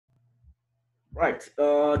Right.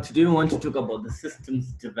 Today we want to talk about the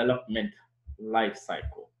systems development life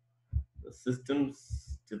cycle. The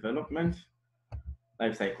systems development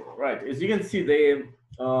life cycle. Right. As you can see there,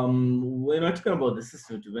 we're not talking about the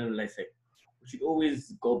system development life cycle. We should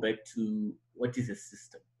always go back to what is a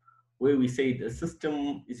system, where we say the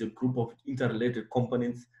system is a group of interrelated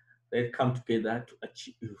components that come together to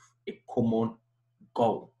achieve a common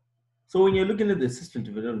goal. So when you're looking at the system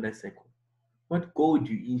development life cycle, what goal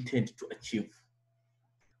do you intend to achieve?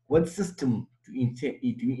 What system do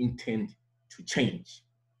you intend to change?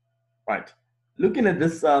 Right. Looking at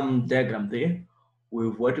this diagram there,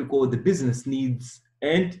 with what we call the business needs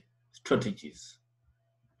and strategies.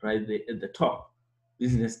 Right there at the top,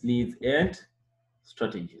 business needs and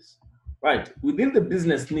strategies. Right. Within the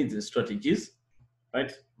business needs and strategies,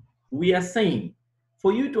 right, we are saying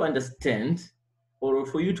for you to understand or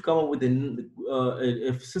for you to come up with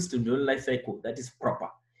a system during life cycle that is proper,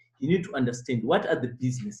 you need to understand what are the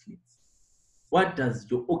business needs. What does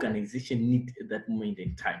your organization need at that moment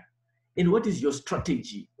in time? And what is your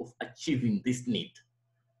strategy of achieving this need?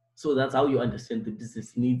 So that's how you understand the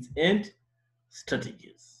business needs and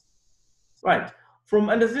strategies. Right.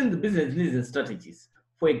 From understanding the business needs and strategies,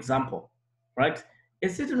 for example, right, a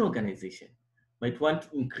certain organization might want to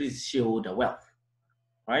increase shareholder wealth,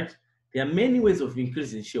 right? There are many ways of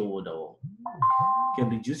increasing shareholder wealth. You can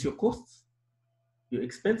reduce your costs, your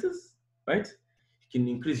expenses, right? You can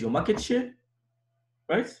increase your market share,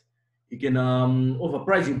 right? You can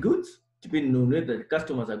overprice your goods depending on whether the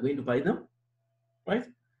customers are going to buy them, right?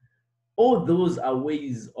 All those are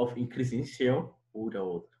ways of increasing shareholder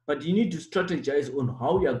wealth. But you need to strategize on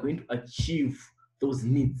how you are going to achieve those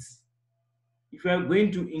needs. If you are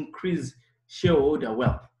going to increase shareholder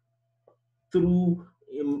wealth through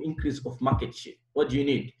increase of market share, what do you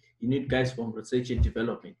need? You need guys from research and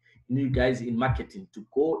development. You need guys in marketing to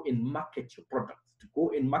go and market your products, to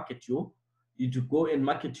go and market your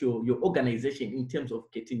organization in terms of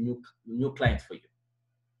getting new clients for you.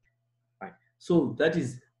 Right. So that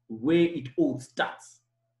is where it all starts.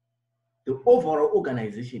 The overall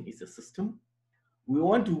organization is a system. We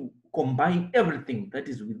want to combine everything that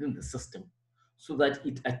is within the system so that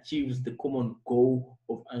it achieves the common goal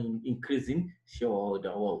of increasing shareholder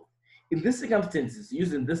wealth. In these circumstances,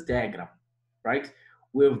 using this diagram, right,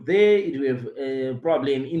 we have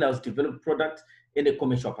probably an in-house developed product and a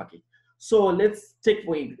commercial package. So let's take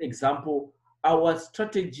for example, our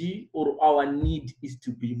strategy or our need is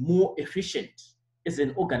to be more efficient as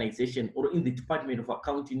an organization or in the department of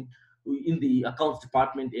accounting, in the accounts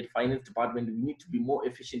department and finance department. We need to be more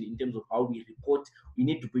efficient in terms of how we report. We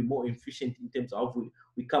need to be more efficient in terms of how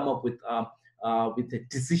we come up with the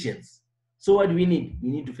decisions. So what do we need? We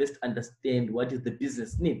need to first understand what is the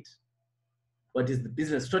business need, what is the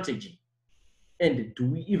business strategy, and do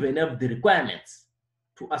we even have the requirements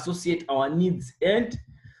to associate our needs and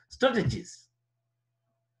strategies.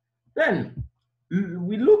 Then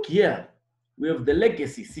we look here, we have the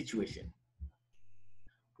legacy situation.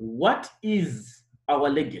 What is our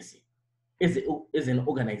legacy as an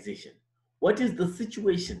organization? What is the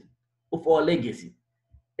situation of our legacy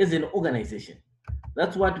as an organization?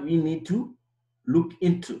 That's what we need to look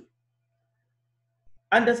into.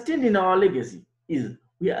 Understanding our legacy is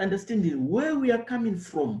we are understanding where we are coming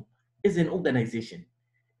from as an organization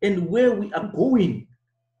and where we are going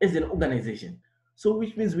as an organization. So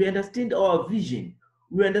which means we understand our vision,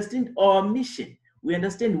 we understand our mission, we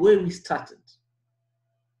understand where we started.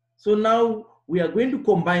 So now we are going to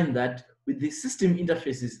combine that with the system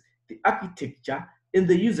interfaces, the architecture, and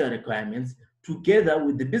the user requirements together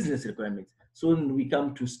with the business requirements. So we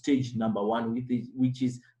come to stage number one, which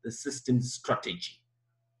is the system strategy.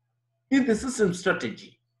 In the system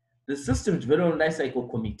strategy, the System Development Lifecycle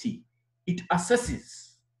Committee, it assesses,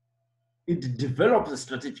 it develops a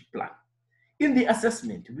strategic plan. In the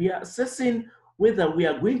assessment, we are assessing whether we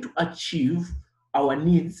are going to achieve our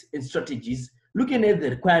needs and strategies, looking at the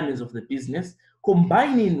requirements of the business,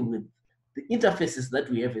 combining with the interfaces that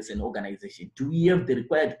we have as an organization. Do we have the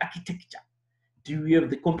required architecture? Do we have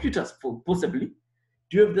the computers, possibly?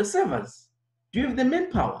 Do you have the servers? Do you have the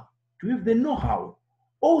manpower? Do you have the know-how?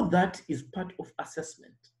 All that is part of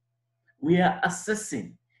assessment. We are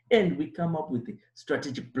assessing and we come up with a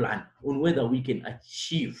strategic plan on whether we can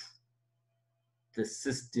achieve the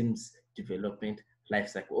systems development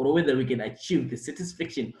lifecycle, or whether we can achieve the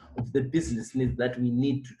satisfaction of the business needs that we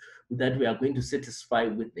need to, that we are going to satisfy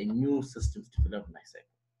with the new systems development lifecycle.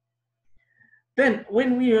 Then,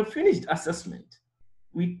 when we have finished assessment,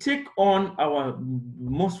 we take on our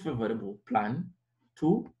most favorable plan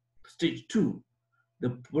to stage two, the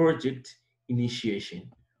project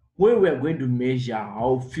initiation, where we are going to measure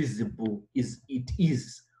how feasible it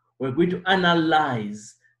is. We're going to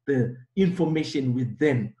analyze the information with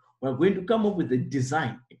them. We're going to come up with a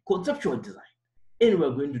design, a conceptual design, and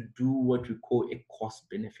we're going to do what we call a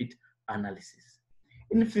cost-benefit analysis.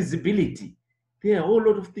 In feasibility, there are a whole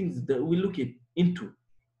lot of things that we look into.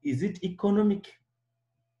 Is it economic?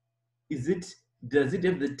 Does it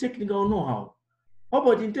have the technical know-how? How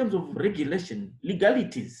about in terms of regulation,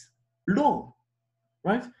 legalities, law,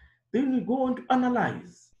 right? Then we go on to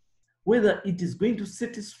analyze whether it is going to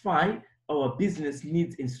satisfy our business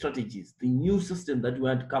needs and strategies, the new system that we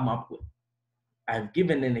want to come up with. I've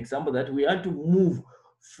given an example that we had to move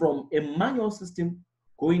from a manual system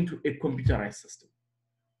going to a computerized system,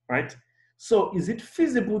 right? So is it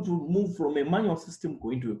feasible to move from a manual system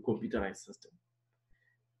going to a computerized system?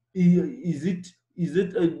 Is it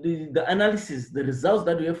the analysis, the results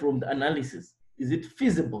that we have from the analysis, is it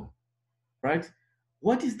feasible, right?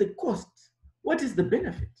 What is the cost? What is the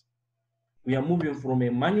benefit? We are moving from a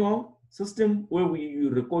manual system where we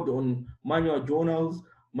record on manual journals,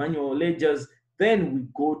 manual ledgers, then we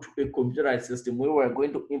go to a computerized system where we're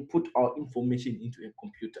going to input our information into a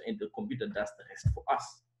computer and the computer does the rest for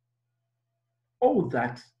us. All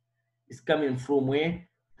that is coming from where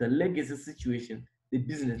the legacy situation, the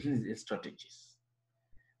business needs and strategies.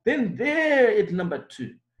 Then there at number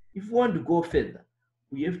 2, if we want to go further,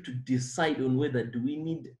 we have to decide on whether do we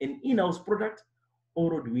need an in-house product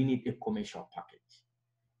or do we need a commercial package.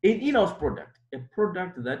 An in-house product, a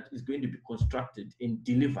product that is going to be constructed and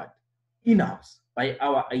delivered in-house by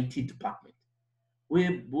our IT department,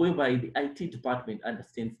 whereby the IT department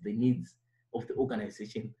understands the needs of the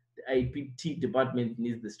organization. The IT department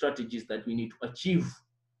needs the strategies that we need to achieve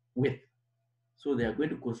with. So they are going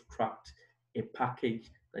to construct a package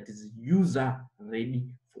that is user ready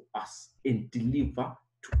for us and deliver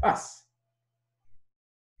to us.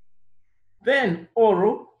 Then,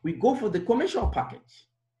 or we go for the commercial package.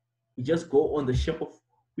 We just go on the shelf,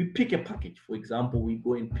 we pick a package. For example, we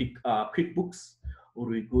go and pick QuickBooks, or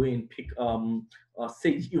we go and pick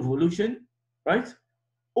Sage Evolution, right?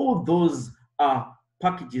 All those are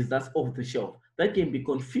packages that's off the shelf that can be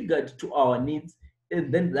configured to our needs,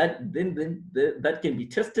 and then that can be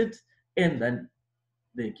tested, and then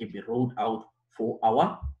they can be rolled out for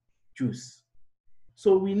our use.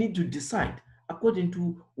 So we need to decide according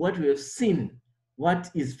to what we have seen, what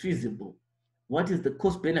is feasible, what is the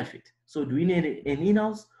cost benefit. So do we need an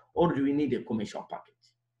in-house or do we need a commercial package?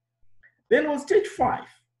 Then on stage 5,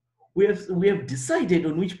 we have decided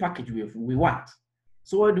on which package we want.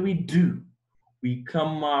 So what do? We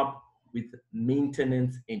come up with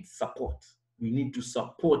maintenance and support. We need to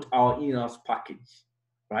support our in-house package,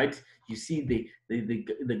 right? You see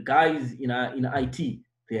the guys in IT,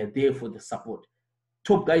 they are there for the support.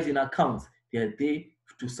 Top guys in accounts, they are there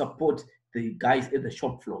to support the guys at the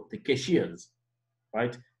shop floor, the cashiers,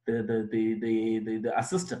 right? The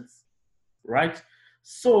assistants, right?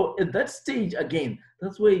 So at that stage, again,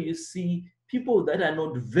 that's where you see people that are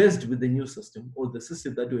not versed with the new system or the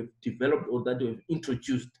system that we've developed or that we've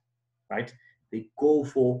introduced, right? They go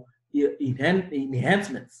for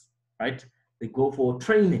enhancements, right? They go for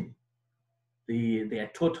training. They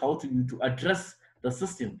are taught how to address the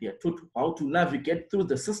system. They are taught how to navigate through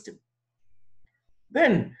the system.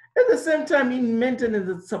 Then, at the same time, in maintenance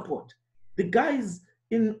and support, the guys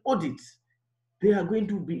in audit, they are going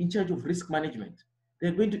to be in charge of risk management.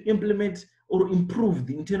 They're going to implement or improve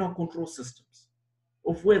the internal control systems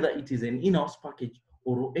of whether it is an in-house package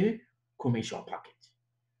or a commercial package.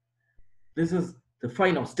 This is the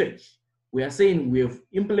final stage. We are saying we have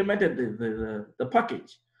implemented the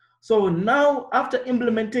package. So now after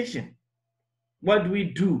implementation, what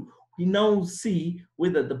do? We now see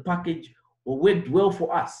whether the package worked well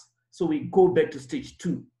for us. So we go back to stage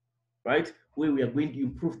 2, right? Where we are going to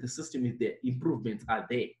improve the system if the improvements are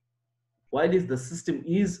there. While the system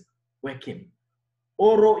is working.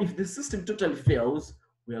 Or if the system totally fails,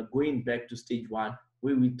 we are going back to stage 1,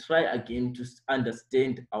 where we try again to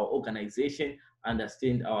understand our organization,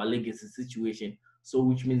 understand our legacy situation. So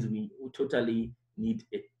which means we totally need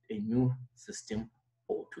a new system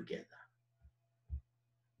altogether.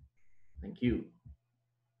 Thank you.